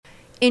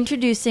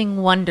Introducing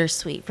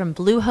Wondersuite from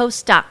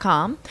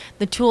Bluehost.com,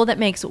 the tool that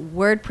makes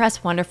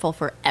WordPress wonderful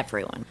for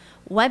everyone.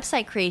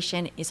 Website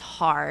creation is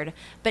hard,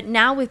 but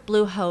now with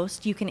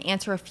Bluehost, you can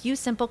answer a few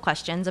simple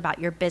questions about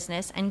your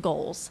business and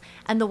goals,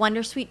 and the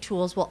Wondersuite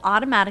tools will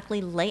automatically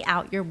lay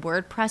out your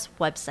WordPress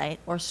website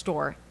or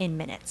store in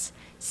minutes.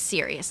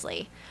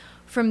 Seriously.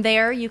 From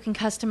there, you can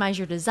customize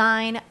your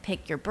design,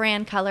 pick your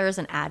brand colors,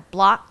 and add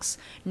blocks.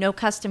 No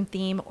custom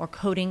theme or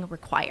coding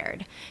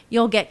required.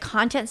 You'll get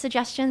content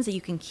suggestions that you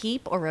can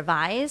keep or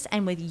revise,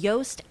 and with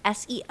Yoast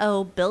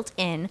SEO built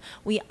in,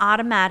 we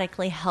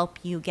automatically help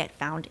you get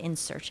found in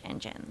search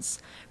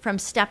engines. From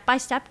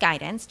step-by-step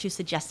guidance to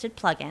suggested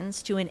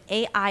plugins to an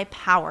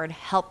AI-powered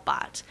help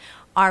bot,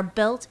 our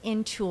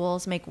built-in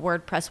tools make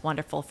WordPress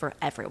wonderful for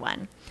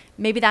everyone.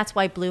 Maybe that's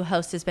why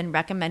Bluehost has been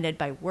recommended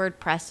by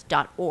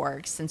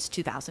WordPress.org since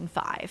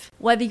 2005.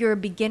 Whether you're a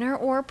beginner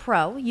or a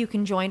pro, you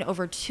can join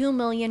over 2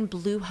 million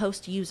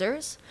Bluehost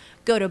users.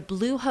 Go to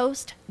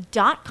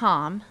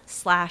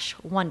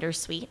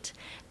bluehost.com/wondersuite.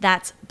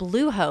 That's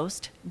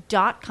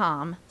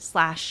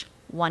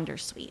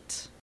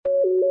bluehost.com/wondersuite.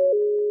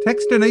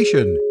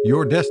 Techstination,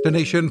 your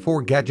destination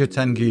for gadgets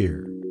and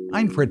gear.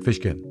 I'm Fred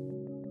Fishkin.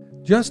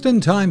 Just in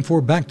time for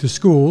back to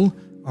school.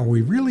 Are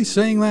we really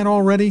saying that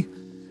already?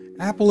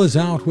 Apple is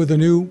out with a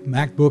new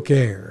MacBook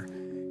Air.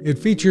 It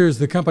features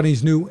the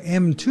company's new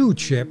M2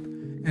 chip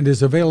and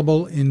is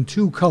available in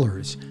two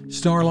colors,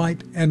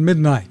 Starlight and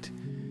Midnight.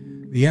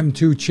 The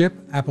M2 chip,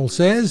 Apple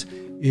says,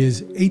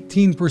 is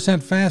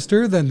 18%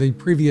 faster than the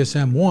previous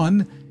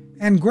M1,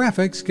 and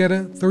graphics get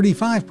a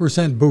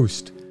 35%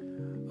 boost.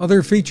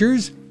 Other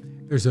features: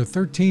 there's a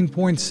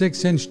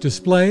 13.6-inch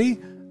display,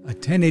 a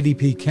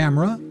 1080p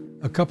camera,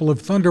 a couple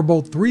of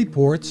Thunderbolt 3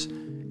 ports,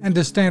 and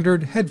a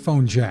standard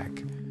headphone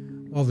jack.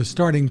 While the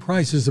starting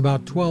price is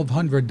about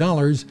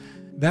 $1,200,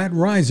 that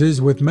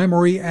rises with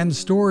memory and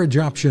storage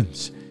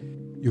options.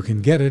 You can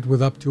get it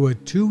with up to a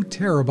 2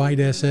 terabyte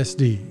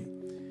SSD.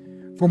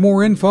 For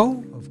more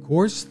info, of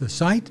course, the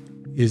site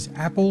is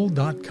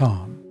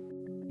apple.com.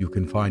 You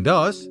can find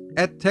us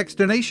at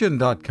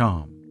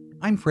Techstination.com.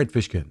 I'm Fred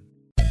Fishkin.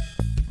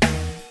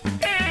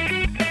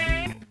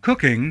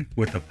 Cooking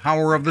with the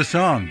power of the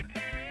sun.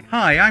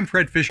 Hi, I'm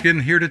Fred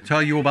Fishkin, here to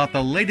tell you about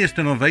the latest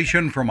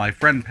innovation from my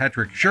friend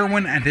Patrick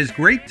Sherwin and his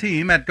great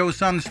team at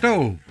GoSun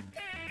Stove.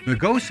 The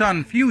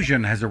GoSun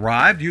Fusion has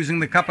arrived using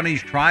the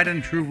company's tried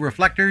and true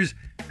reflectors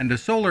and a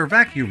solar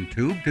vacuum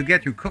tube to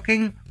get you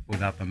cooking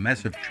without the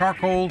mess of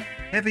charcoal,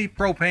 heavy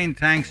propane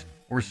tanks,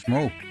 or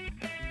smoke.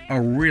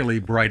 A really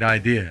bright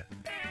idea.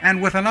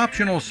 And with an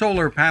optional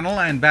solar panel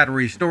and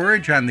battery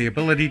storage and the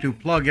ability to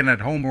plug in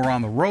at home or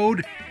on the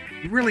road,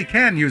 you really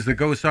can use the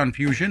GoSun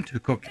Fusion to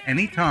cook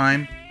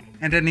anytime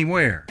and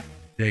anywhere,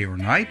 day or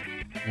night,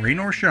 rain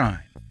or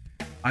shine.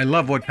 I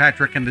love what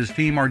Patrick and his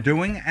team are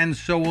doing, and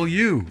so will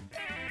you.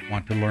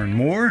 Want to learn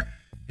more?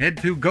 Head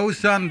to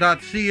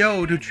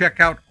gosun.co to check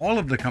out all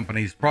of the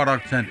company's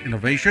products and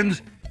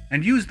innovations,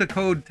 and use the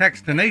code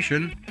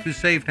Techstination to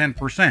save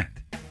 10%.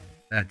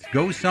 That's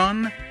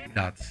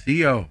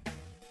gosun.co.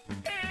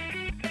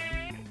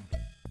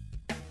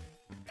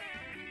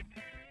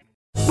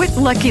 With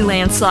Lucky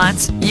Land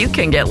Slots, you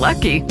can get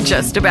lucky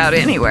just about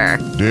anywhere.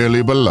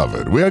 Dearly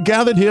beloved, we are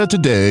gathered here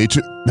today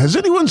to... Has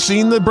anyone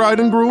seen the bride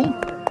and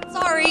groom?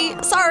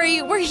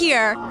 Sorry, we're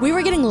here. We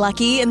were getting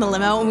lucky in the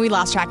limo and we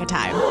lost track of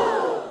time.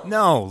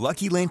 No,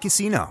 Lucky Land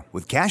Casino,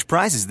 with cash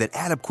prizes that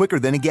add up quicker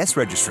than a guest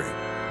registry.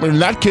 In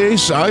that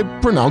case, I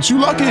pronounce you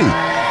lucky.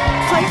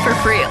 Play for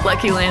free at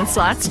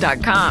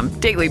LuckyLandSlots.com.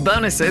 Daily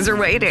bonuses are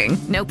waiting.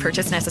 No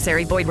purchase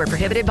necessary. Void where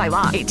prohibited by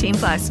law.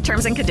 18+.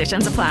 Terms and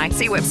conditions apply.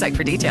 See website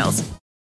for details.